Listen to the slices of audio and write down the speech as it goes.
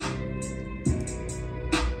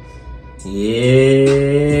Yes,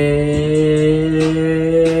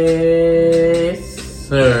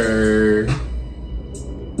 sir.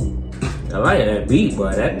 I like that beat,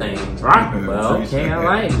 boy. That thing dropping, but okay, I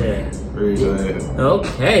like that.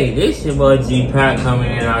 Okay, this your boy G-Pack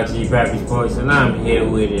coming in on G-Pappy Sports, and I'm here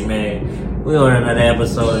with it, man. We on another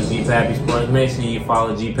episode of G-Pappy Sports. Make sure you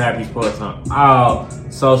follow G-Pappy Sports on all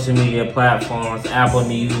social media platforms: Apple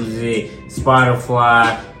Music,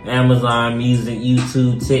 Spotify, Amazon Music,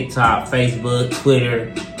 YouTube, TikTok, Facebook,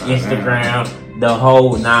 Twitter, Instagram, the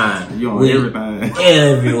whole nine. You on everything.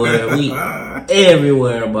 Everywhere. We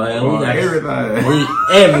everywhere, boy. We got everything. We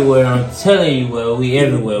everywhere. I'm telling you, well, we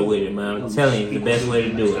everywhere with it, man. I'm telling you, the best way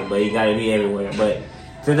to do it, but you gotta be everywhere. But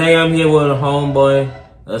today I'm here with a homeboy,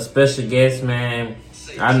 a special guest, man.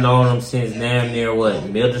 I known him since damn near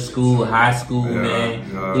middle school, high school,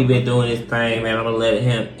 man. He been doing his thing, man. I'm gonna let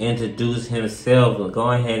him introduce himself and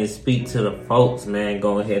go ahead and speak to the folks, man.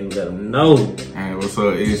 Go ahead and let them know. Hey, what's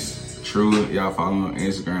up? It's True. Y'all follow me on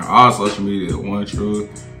Instagram, all social media. One True.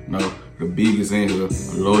 No, the biggest in here,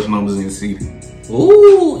 the lowest numbers in the city.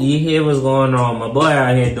 Ooh, you hear what's going on? My boy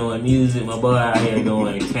out here doing music. My boy out here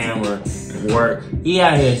doing camera work. He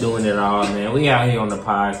out here doing it all, man. We out here on the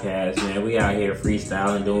podcast, man. We out here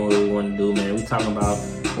freestyling, doing what we want to do, man. We talking about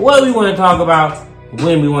what we want to talk about,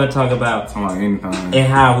 when we want to talk about, anything, and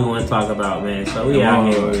how we want to talk about, man. So we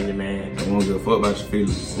out here with it, man. Don't give a fuck about your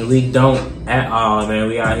feelings. We don't at all, man.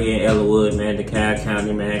 We out here in Ellenwood, man, DeKalb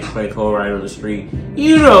County, man, Clay Cole right on the street.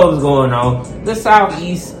 You know what's going on. The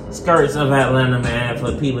southeast skirts of Atlanta, man,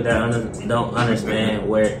 for people that don't understand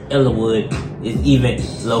where Ellenwood is even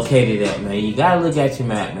located at, man. You gotta look at your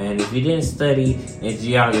map, man. If you didn't study in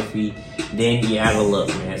geography, then you have a look,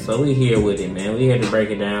 man. So we here with it, man. We here to break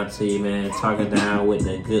it down to you, man. Talking down with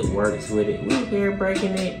the good works with it. We here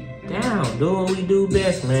breaking it down, do what we do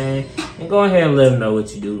best, man. And go ahead and let them know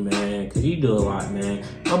what you do, man, because you do a lot, man.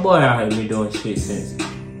 My boy out here been doing shit since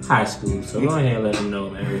high school, so go ahead and let them know,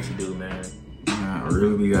 man, what you do, man. I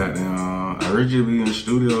really be goddamn. I really be in the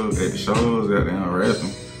studio at the shows, goddamn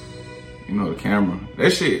rapping. You know, the camera.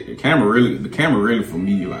 That shit, the camera really for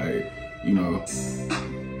me, like, you know,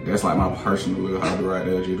 that's like my personal little hobby right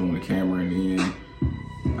there, just doing the camera. And then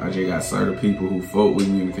I just got certain people who fuck with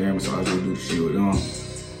me in the camera, so I just do the shit with them.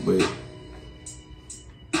 But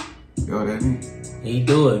yo, that me. He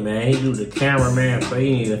do it, man. He do the cameraman, so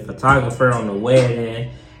you need a photographer on the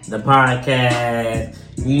wedding, the podcast.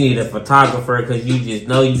 You need a photographer because you just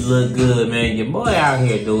know you look good, man. Your boy out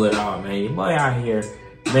here do it all, man. Your boy out here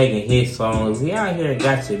making hit songs. He out here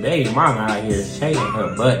got your baby mama out here shaking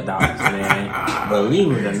her butt dogs, man.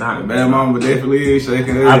 Believe it or not, bad mama definitely is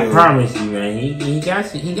shaking her I head. promise you, man. He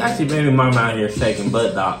got your baby mama out here shaking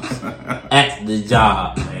butt dogs at the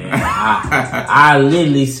job, man. I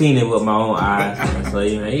literally seen it with my own eyes, man. So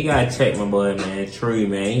you know, you gotta check my boy, man. True,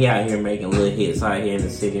 man. He out here making little hits out here in the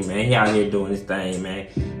city, man. He out here doing his thing, man.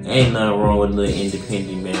 Ain't nothing wrong with little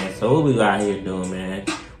independent, man. So what we out here doing, man?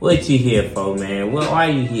 What you here for, man? Why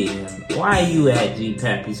you here? Why you at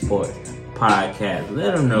G-Pappy Sports Podcast?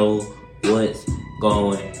 Let them know what's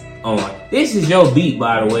going on. This is your beat,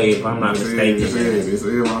 by the way, if I'm not mistaken. This is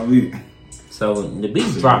my beat. So the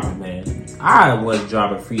beat's dropping, man. I would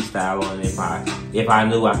drop a freestyle on it if I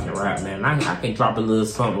knew I could rap, man. I can drop a little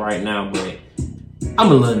something right now, but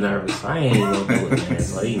I'm a little nervous. So I ain't gonna do it, man.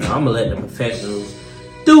 So you know, I'm gonna let the professionals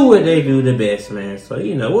do what they do the best, man. So,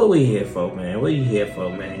 you know, what we here for, man? What you here for,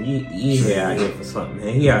 man? You here out here for something,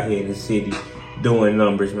 man. He out here in the city doing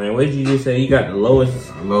numbers, man. What did you just say? You got the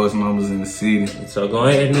lowest numbers in the city. So go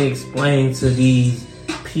ahead and explain to these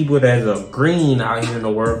people that's a green out here in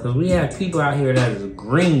the world, because we have people out here that is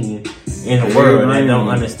green in the world that don't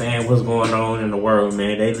understand what's going on in the world,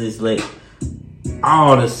 man. They just let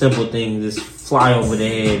all the simple things just fly over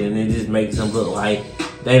their head, and it just makes them look like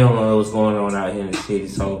they don't know what's going on out here in the city.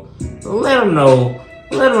 So let them know,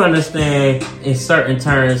 let them understand in certain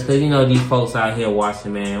terms, because you know these folks out here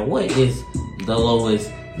watching, man. What is the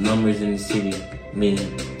lowest numbers in the city mean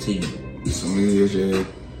to you? To me, it's just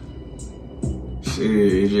shit.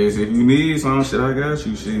 It's just if you need some shit, I got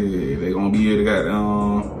you. Shit, they gonna be able to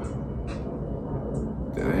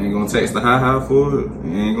they ain't gonna text the high for it. They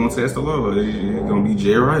ain't gonna text the low. It's gonna be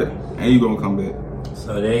J right, and you gonna come back.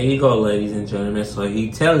 So there you go, ladies and gentlemen. So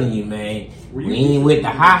he telling you, man, we ain't with the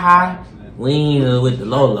high, we ain't with the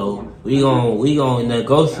low. We gonna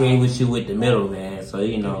negotiate with you with the middle, man. So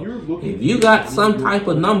you know, if you got some type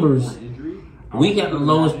of numbers, we got the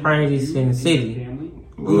lowest priorities in the city.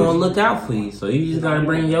 We gonna look out for you. So you just gotta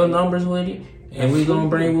bring your numbers with it, and we gonna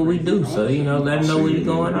bring what we do. So you know, let them know what's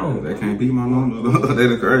going on. They can't beat my numbers. They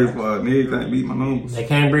the crazy part. Niggas can't beat my numbers. They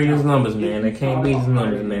can't beat his numbers, man. They can't beat his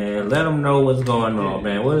numbers, man. Let them know what's going on,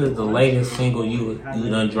 man. What is the latest single you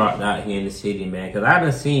done dropped out here in the city, man? Because I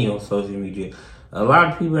done seen you on social media. A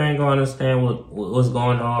lot of people ain't gonna understand what's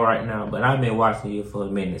going on right now, but I've been watching you for a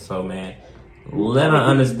minute, so man, let them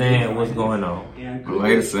understand what's going on.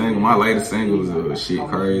 My latest single is Shit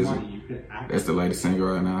Crazy. That's the latest single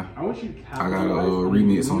right now. I got a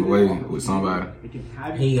remix on the way with somebody.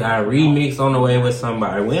 He got a remix on the way with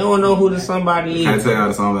somebody. We don't know who the somebody is. Can't tell you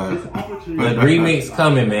the somebody. But the remix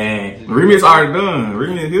coming, man. The remix already done. The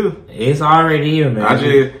remix here. It's already here, man. I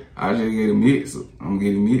just get a mix. I'm gonna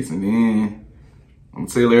get a mix and then I'm gonna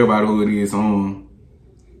tell everybody who it is on.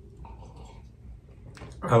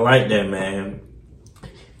 I like that, man.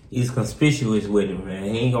 He's conspicuous with it, man.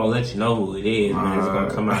 He ain't gonna let you know who it is, man. It's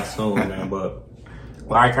gonna come out soon, man. But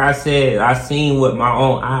like I said, I seen with my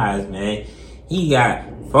own eyes, man. He got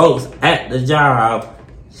folks at the job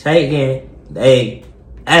shaking they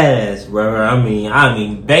ass, bro. I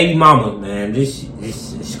mean, baby mama, man. This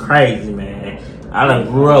is crazy, man. I done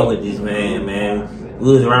grew up with this man.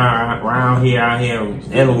 We was around here, out here in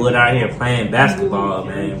Ellenwood, out here playing basketball,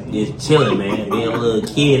 man. Just chilling, man. Being little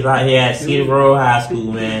kids out here at Cedar Road High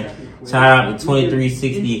School, man. Shout out to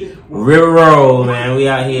 2360 River Road, man. We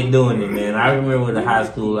out here doing it, man. I remember the high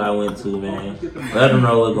school I went to, man. Let them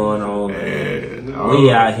know what's going on, man. We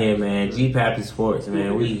out here, man. G Pappy Sports,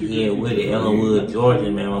 man. We here with it, Ellenwood, Georgia,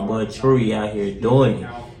 man. My boy Trudy out here doing it.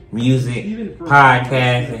 Music,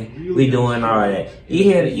 podcasting, we doing all that. You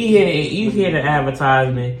hear the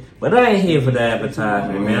advertisement, but I ain't here for the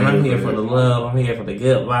advertisement, man. I'm here for the love. I'm here for the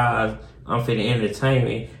good vibes. I'm for the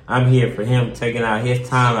entertainment. I'm here for him taking out his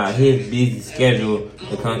time out his busy schedule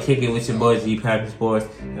to come kick it with your boy G Pappy Sports,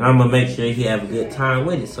 and I'm gonna make sure he have a good time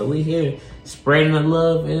with it. So we here spreading the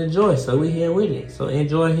love and the joy. So we here with it. So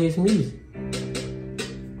enjoy his music.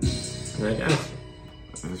 I got you.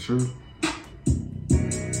 That's true.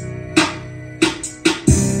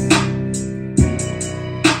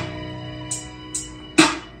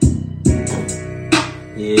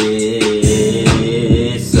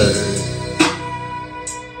 Yes, sir.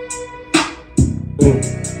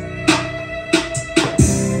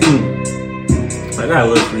 I got a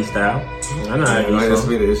little freestyle. I know how to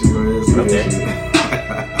do something. Okay.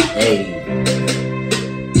 Hey.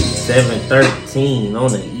 7:13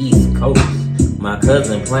 on the East Coast. My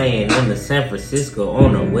cousin playing in the San Francisco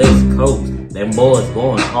on the West Coast. Them boys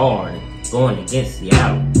going hard, going against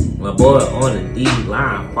Seattle. My boy on the D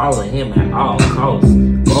line, following him at all costs.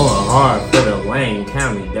 Going hard for the Wayne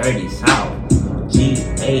County Dirty South.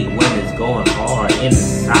 G8 when it's going hard in the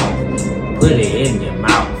South. Put it in your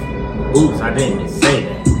mouth. Oops, I didn't even say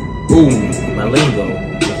that. Ooh, my lingo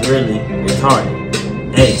is really retarded.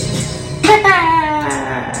 Hey.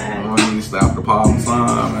 I need to stop the problem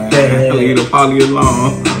sign, man. Leave the poly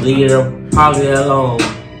alone. Leave the poly alone.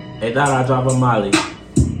 They thought I drop a molly.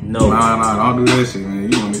 No. Nah, don't do that shit,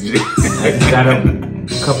 man. You want to jail. I just got a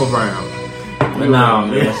couple rounds. But no,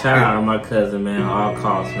 man, shout out to my cousin, man. All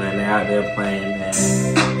costs, man. They out there playing, man.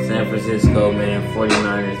 San Francisco, man.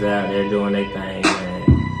 49ers out there doing their thing, man.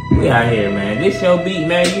 We out here, man. This your beat,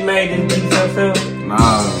 man. You made this beat yourself? Nah, I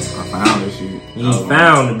found this shit. You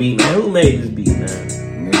found the beat, man. Who made this beat, man?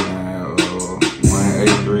 Nigga,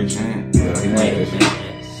 183 Chan. Yeah, he made this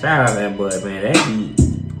shit. Shout out that boy, man. That beat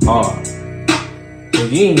hard. Cause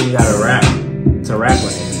you ain't even gotta rap to rap on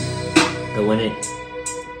that beat. So when it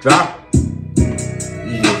drop,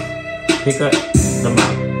 you just pick up the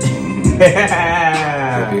mic.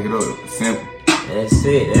 Pick it up. Simple. That's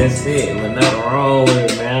it. But nothing wrong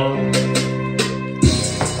with it, man.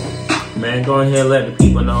 Man, go ahead and let the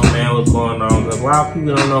people know, man, what's going on. Because a lot of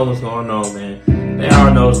people don't know what's going on, man. They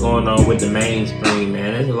all know what's going on with the mainstream,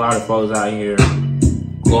 man. There's a lot of folks out here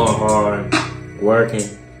going hard, working,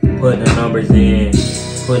 putting the numbers in,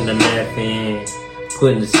 putting the math in,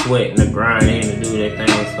 putting the sweat and the grind in to do their thing.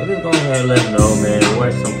 So just go ahead and let them know, man,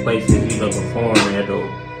 where some places you gonna perform at or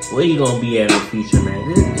where you gonna be at in the future, man.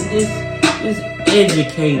 Just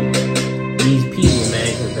educate these people, man,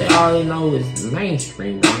 because they all they know is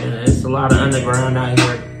mainstream, man. There's a lot of underground out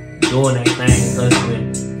here doing their thing,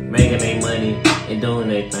 hustling, making their money, and doing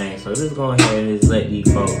their thing. So just go ahead and just let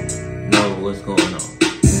these folks know what's going on.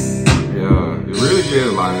 Yeah, it really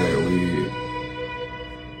just like with,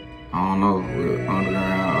 I don't know, with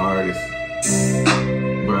underground artists.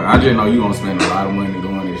 But I just know you gonna spend a lot of money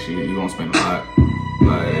doing this shit. You gonna spend a lot.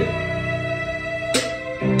 Like,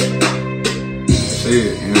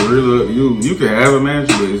 shit, and it's really up to you. You can have a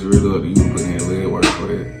manager, but it's really up to you to put in lead work for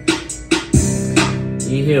that.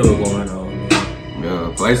 You hear what's going on, man.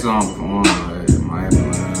 Yeah, places on perform like Miami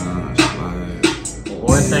Lounge, like.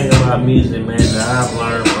 One thing about music, man, that I've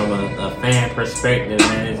learned from a fan perspective,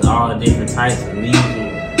 man, is all different types of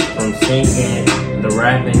music, from singing, to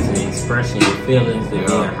rapping, to expressing your feelings, to being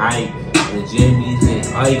hype, the gym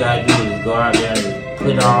music. All you gotta do is go out there and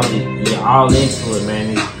put all into it,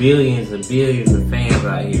 man. There's billions and billions of fans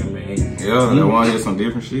out here, man. Yeah, they want to hear some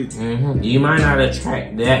different shit. Mm-hmm. You might not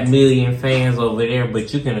attract that million fans over there,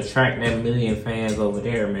 but you can attract that million fans over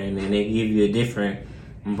there, man, and they give you a different,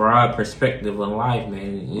 broad perspective on life,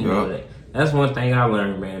 man. You know that's one thing I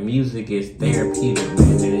learned, man. Music is therapeutic, man,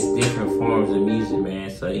 and there's different forms of music,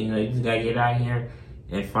 man. So you just gotta get out here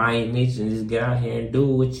and find your niche and just get out here and do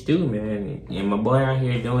what you do, man. And my boy out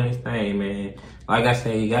here doing his thing, man. Like I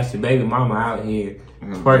said, you got your baby mama out here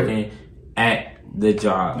twerking at the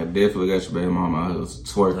job. I definitely got your baby mama out here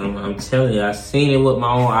twerking. I'm telling you, I seen it with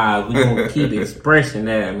my own eyes. We gonna keep expressing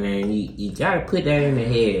that, man. You gotta put that in the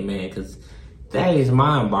head, man, because that is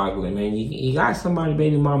mind-boggling, man. You got somebody,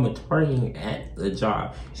 baby mama, twerking at the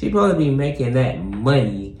job. She probably be making that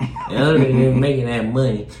money. And other than making that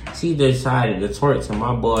money, she decided to twerk to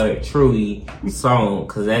my boy Truey song,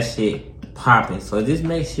 because that shit popping. So just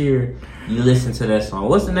make sure you listen to that song.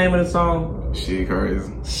 What's the name of the song? Shit crazy.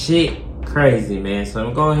 Shit crazy, man.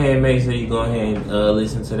 So go ahead and make sure you go ahead and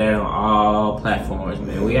listen to that on all platforms,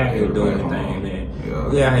 man. We out here doing the thing, man. Yeah.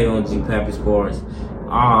 We out here on G Pappy Sports.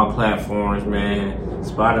 All platforms, man.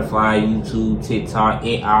 Spotify, YouTube, TikTok,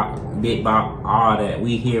 BitBop, all that.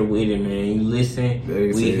 We here with it, man. You listen,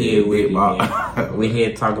 we here with it, man. We here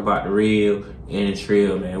to talk about the real and the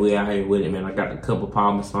trill, man. We out here with it, man. I got a couple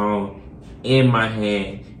Palmer songs in my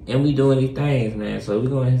hand, and we doing these things, man. So we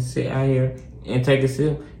gonna sit out here and take a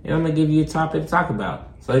sip, and I'm gonna give you a topic to talk about.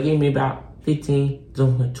 So give me about 15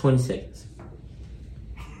 to 20 seconds.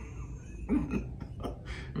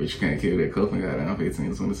 But you can't kill that cup and got down 15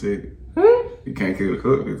 to 26. You can't kill the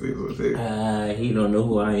cup 15 to 26. He don't know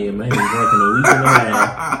who I am, man. He's working a week and a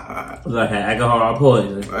half. Cause I had alcohol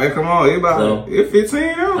poison. Hey, come on, it's 15,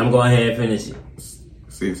 yo. I'm going ahead and finish it.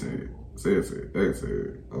 16, 17,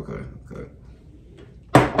 18. Okay.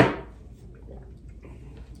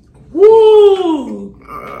 Woo!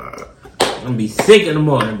 I'm gonna be sick in the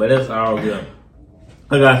morning, but that's all good.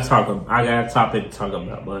 I got a topic to talk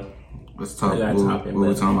about, bud. Let's talk. What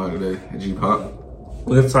we talking about today? G-Pop?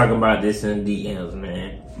 We're talking about this in DMs,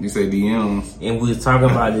 man. You say DMs? And we was talking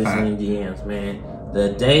about this in DMs, man. The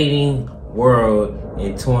dating world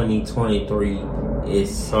in 2023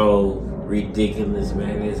 is so ridiculous,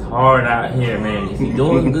 man. It's hard out here, man. If you're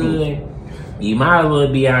doing good, you might as well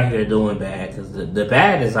be out here doing bad, because the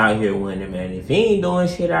bad is out here winning, man. If you ain't doing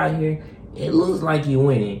shit out here, it looks like you're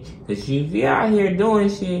winning. Because if you're out here doing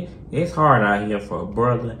shit, it's hard out here for a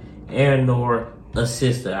brother and or a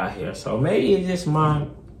sister out here. So maybe it's just my,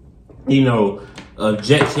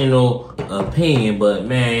 objectional opinion, but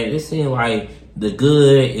man, it seems like the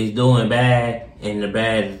good is doing bad and the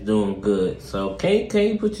bad is doing good. So can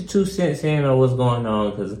you put your 2 cents in on what's going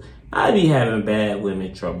on? Because I be having bad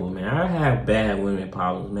women trouble, man. I have bad women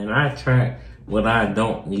problems, man. I attract what I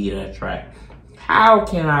don't need to attract. How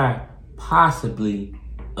can I possibly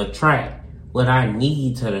attract what I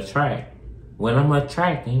need to attract when I'm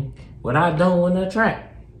attracting what I don't want to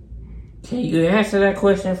attract? Can you answer that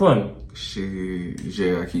question for me? Shit,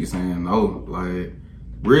 yeah, I keep saying no. Like,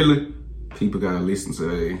 really, people gotta listen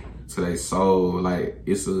to their soul. Like,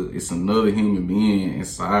 it's another human being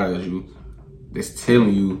inside of you that's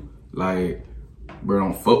telling you, like, bro,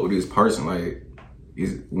 don't fuck with this person. Like,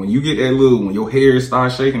 when you get that when your hair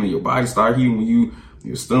starts shaking and your body start heating, when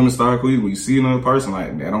your stomach start quitting, when you see another person,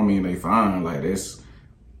 like, that don't mean they fine. Like, this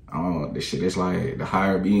shit, that's like the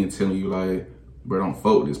higher being telling you, like, bro, don't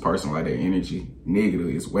fuck with this person. Like, that energy negative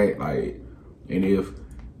is whack. Like, and if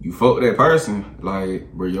you fuck with that person,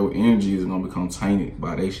 like, bro, your energy is gonna become tainted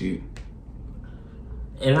by that shit.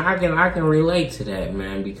 And I can relate to that,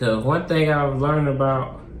 man, because one thing I've learned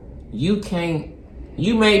about, you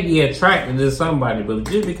may be attracted to somebody, but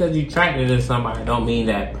just because you're attracted to somebody don't mean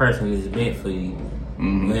that person is meant for you.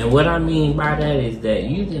 Mm-hmm. And what I mean by that is that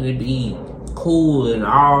you can be cool and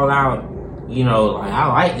all out, like, I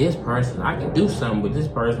like this person, I can do something with this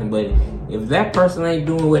person, but if that person ain't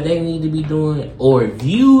doing what they need to be doing, or if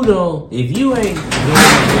you ain't doing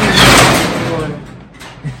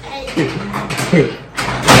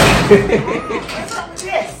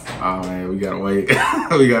oh man, we gotta wait.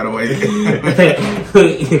 We gotta wait.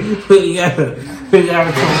 we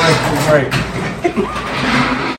gotta come right from break.